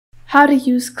How to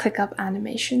use ClickUp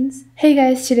animations. Hey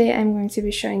guys, today I'm going to be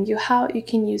showing you how you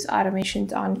can use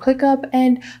automations on ClickUp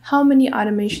and how many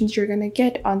automations you're going to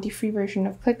get on the free version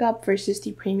of ClickUp versus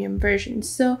the premium version.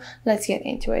 So let's get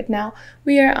into it. Now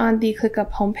we are on the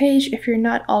ClickUp homepage. If you're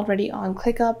not already on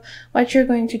ClickUp, what you're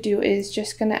going to do is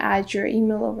just going to add your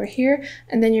email over here,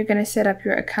 and then you're going to set up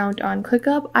your account on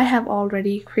ClickUp. I have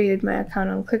already created my account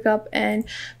on ClickUp, and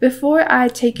before I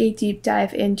take a deep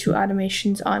dive into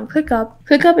automations on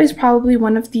ClickUp is probably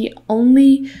one of the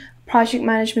only project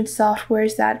management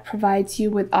softwares that provides you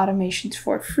with automations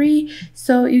for free.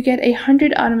 So you get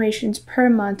 100 automations per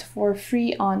month for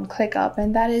free on ClickUp,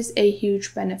 and that is a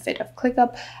huge benefit of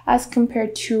ClickUp as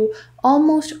compared to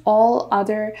almost all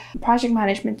other project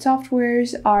management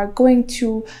softwares are going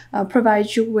to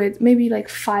provide you with maybe like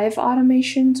 5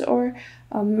 automations or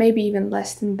maybe even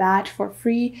less than that for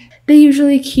free. They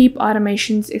usually keep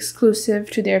automations exclusive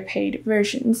to their paid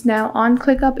versions. Now on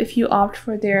ClickUp, if you opt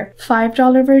for their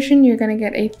 $5 version, you're going to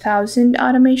get 1,000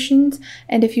 automations,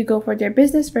 and if you go for their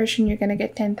business version, you're going to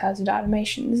get 10,000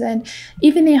 automations. And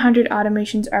even 100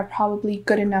 automations are probably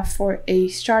good enough for a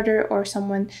starter or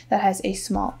someone that has a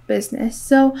small business.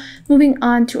 So moving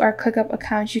on to our ClickUp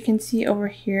account, you can see over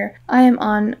here I am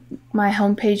on my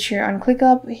homepage here on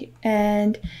ClickUp,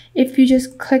 and if you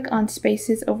just click on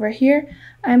spaces over here,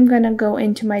 I'm gonna go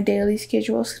into my daily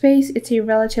schedule space. It's a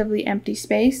relatively empty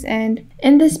space, and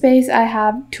in this space I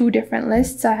have 2 different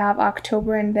lists. I have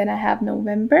October and then I have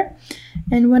November.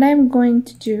 And what I'm going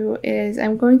to do is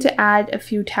I'm going to add a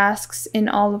few tasks in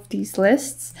all of these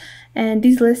lists, and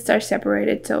these lists are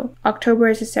separated. So October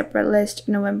is a separate list,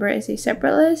 November is a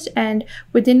separate list, and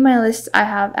within my lists I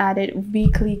have added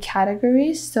weekly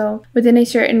categories. So within a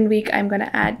certain week I'm going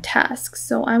to add tasks.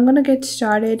 So I'm going to get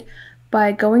started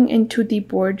by going into the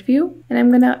board view, and I'm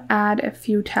going to add a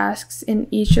few tasks in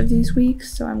each of these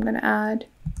weeks. So I'm going to add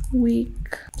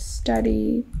week,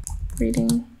 study,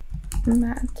 reading,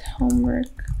 math, homework,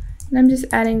 and I'm just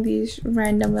adding these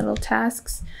random little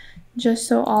tasks just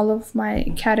so all of my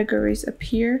categories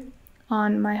appear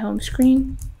on my home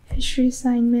screen. History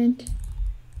assignment,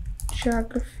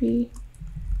 geography,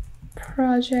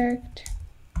 project,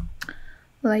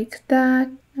 like that.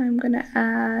 I'm gonna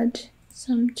add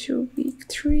some to week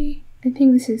 3. I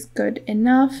think this is good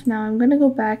enough. Now I'm gonna go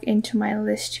back into my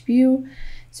list view.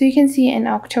 So you can see in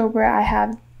October I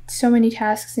have so many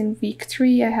tasks in week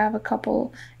 3. I have a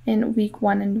couple in week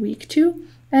 1 and week 2.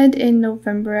 And in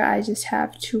November, I just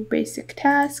have 2 basic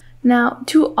tasks. Now,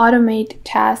 to automate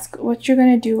tasks, what you're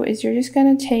going to do is you're just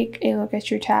going to take a look at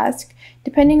your task,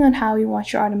 depending on how you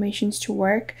want your automations to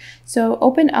work. So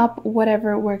open up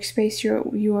whatever workspace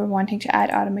you are wanting to add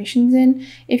automations in.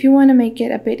 If you want to make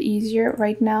it a bit easier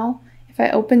right now, if I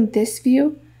open this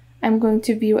view, I'm going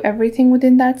to view everything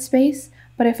within that space.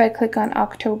 But if I click on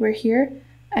October here,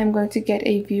 I'm going to get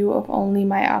a view of only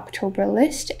my October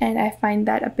list, and I find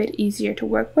that a bit easier to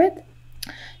work with.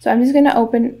 So I'm just going to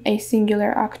open a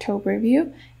singular October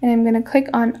view, and I'm going to click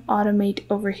on Automate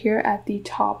over here at the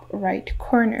top right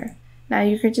corner. Now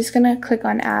you're just going to click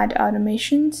on Add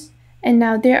Automations, and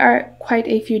now there are quite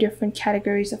a few different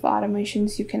categories of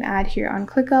automations you can add here on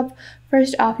ClickUp.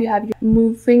 First off, you have your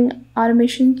moving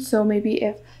automation. So maybe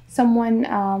if someone,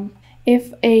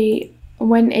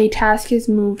 when a task is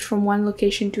moved from one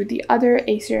location to the other,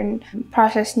 a certain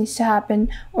process needs to happen.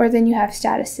 Or then you have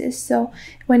statuses. So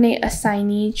when a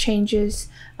assignee changes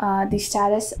the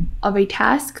status of a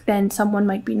task, then someone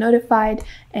might be notified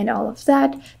and all of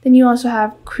that. Then you also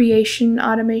have creation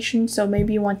automation. So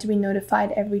maybe you want to be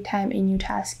notified every time a new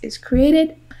task is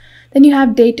created. Then you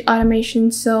have date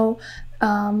automation. So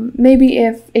maybe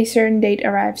if a certain date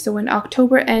arrives, so when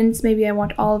October ends, maybe I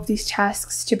want all of these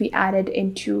tasks to be added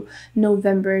into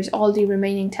November's, all the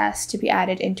remaining tasks to be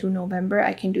added into November.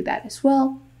 I can do that as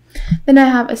well. Then I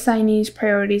have assignees,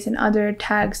 priorities, and other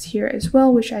tags here as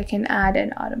well, which I can add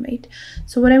and automate.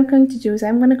 So what I'm going to do is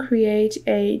I'm going to create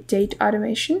a date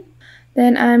automation.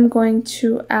 Then I'm going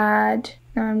to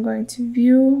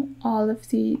view all of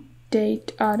the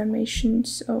date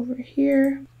automations over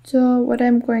here. So what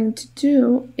I'm going to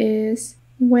do is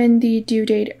when the due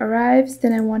date arrives,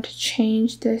 then I want to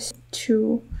change this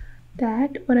to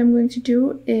that. What I'm going to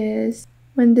do is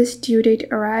when this due date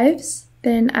arrives,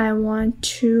 then I want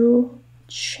to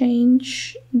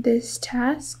change this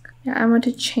task. I want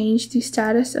to change the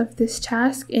status of this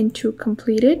task into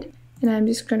completed. And I'm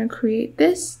just going to create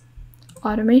this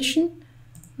automation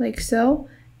like so.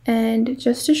 And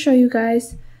just to show you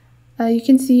guys, you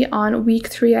can see on week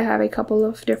 3, I have a couple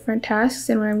of different tasks,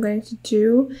 and what I'm going to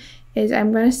do is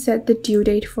I'm going to set the due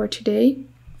date for today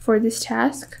for this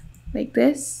task like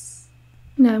this.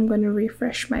 Now I'm going to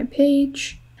refresh my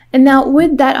page, And now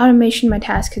with that automation, my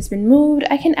task has been moved.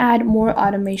 I can add more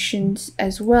automations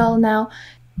as well. Now,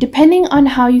 depending on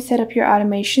how you set up your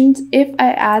automations, if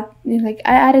I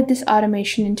added this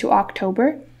automation into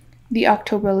October, the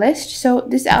October list, so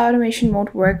this automation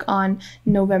won't work on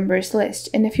November's list.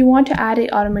 And if you want to add an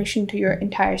automation to your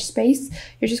entire space,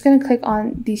 you're just going to click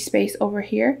on the space over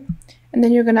here, and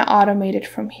then you're going to automate it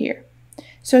from here.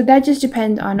 So that just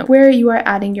depends on where you are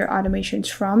adding your automations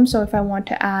from. So if I want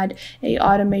to add a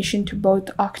automation to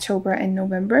both October and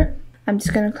November, I'm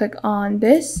just going to click on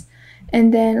this.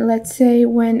 And then let's say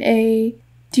when a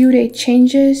due date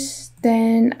changes,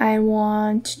 then I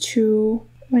want to,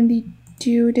 when the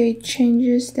due date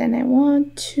changes, then I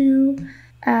want to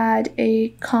add a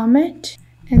comment.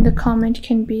 And the comment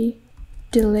can be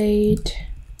delayed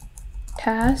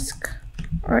task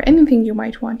or anything you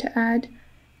might want to add.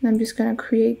 And I'm just going to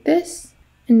create this.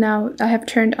 And now I have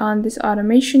turned on this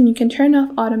automation. You can turn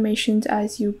off automations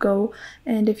as you go.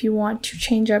 And if you want to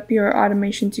change up your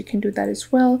automations, you can do that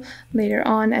as well later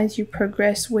on as you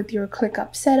progress with your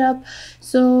ClickUp setup.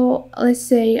 So let's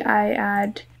say I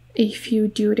add a few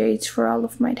due dates for all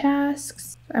of my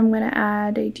tasks. I'm going to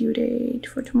add a due date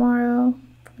for tomorrow.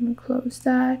 I'm going to close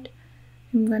that.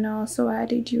 I'm going to also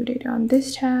add a due date on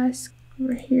this task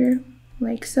over here,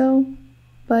 like so.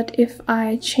 But if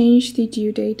I change the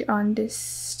due date on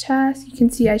this task, you can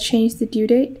see I changed the due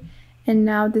date, and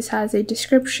now this has a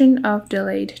description of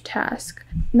delayed task.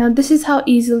 Now this is how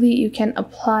easily you can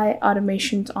apply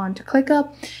automations onto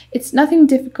ClickUp. It's nothing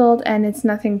difficult, and it's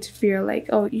nothing to feel like,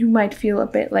 oh, you might feel a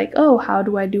bit like, oh, how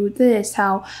do I do this?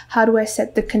 How do I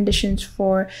set the conditions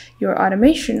for your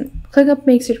automation? ClickUp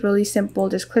makes it really simple.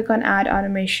 Just click on add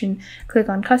automation, click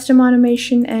on custom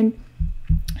automation, and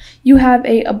you have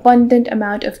an abundant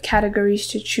amount of categories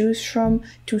to choose from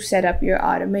to set up your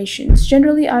automations.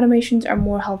 Generally, automations are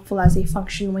more helpful as a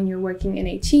function when you're working in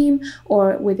a team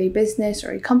or with a business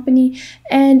or a company.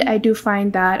 And I do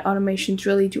find that automations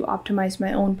really do optimize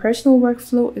my own personal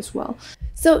workflow as well.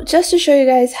 So just to show you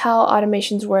guys how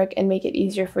automations work and make it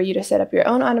easier for you to set up your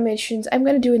own automations, I'm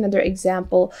going to do another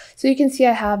example. So you can see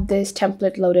I have this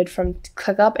template loaded from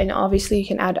ClickUp, and obviously you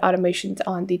can add automations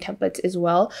on the templates as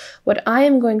well. What I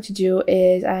am going to do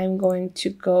is I'm going to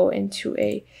go into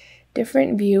a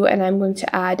different view and I'm going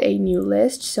to add a new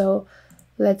list. So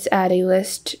let's add a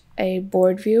list, a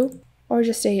board view, or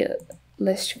just a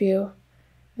list view.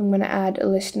 I'm going to add a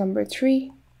list number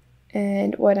 3.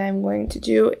 And what I'm going to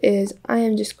do is I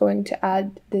am just going to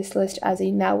add this list as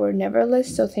a now or never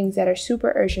list. So things that are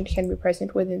super urgent can be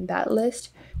present within that list.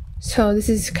 So this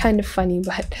is kind of funny,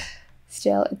 but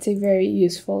still it's a very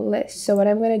useful list. So what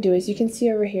I'm going to do is you can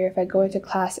see over here, if I go into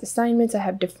class assignments, I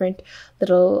have different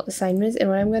little assignments. And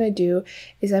what I'm going to do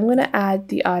is I'm going to add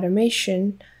the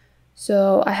automation.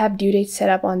 So I have due date set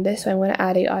up on this. So I'm going to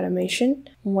add a automation.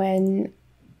 When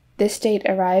this date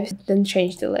arrives, then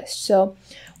change the list. So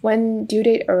when due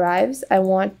date arrives, I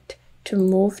want to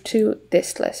move to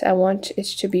this list. I want it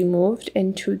to be moved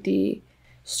into the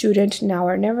student now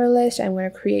or never list. I'm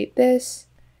going to create this,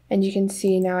 and you can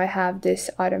see now I have this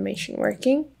automation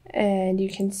working. And you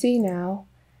can see now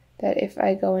that if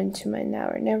I go into my now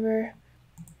or never,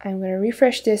 I'm going to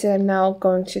refresh this, and I'm now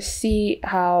going to see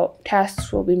how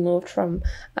tasks will be moved from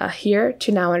here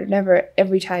to now or never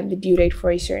every time the due date for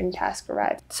a certain task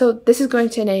arrives. So this is going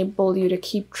to enable you to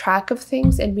keep track of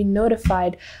things and be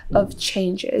notified of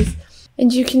changes.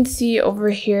 And you can see over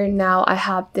here now I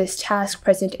have this task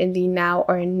present in the now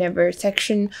or never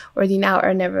section, or the now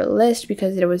or never list,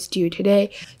 because it was due today.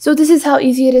 So this is how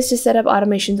easy it is to set up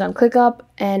automations on ClickUp,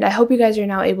 and I hope you guys are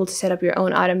now able to set up your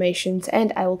own automations,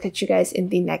 and I will catch you guys in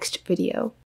the next video.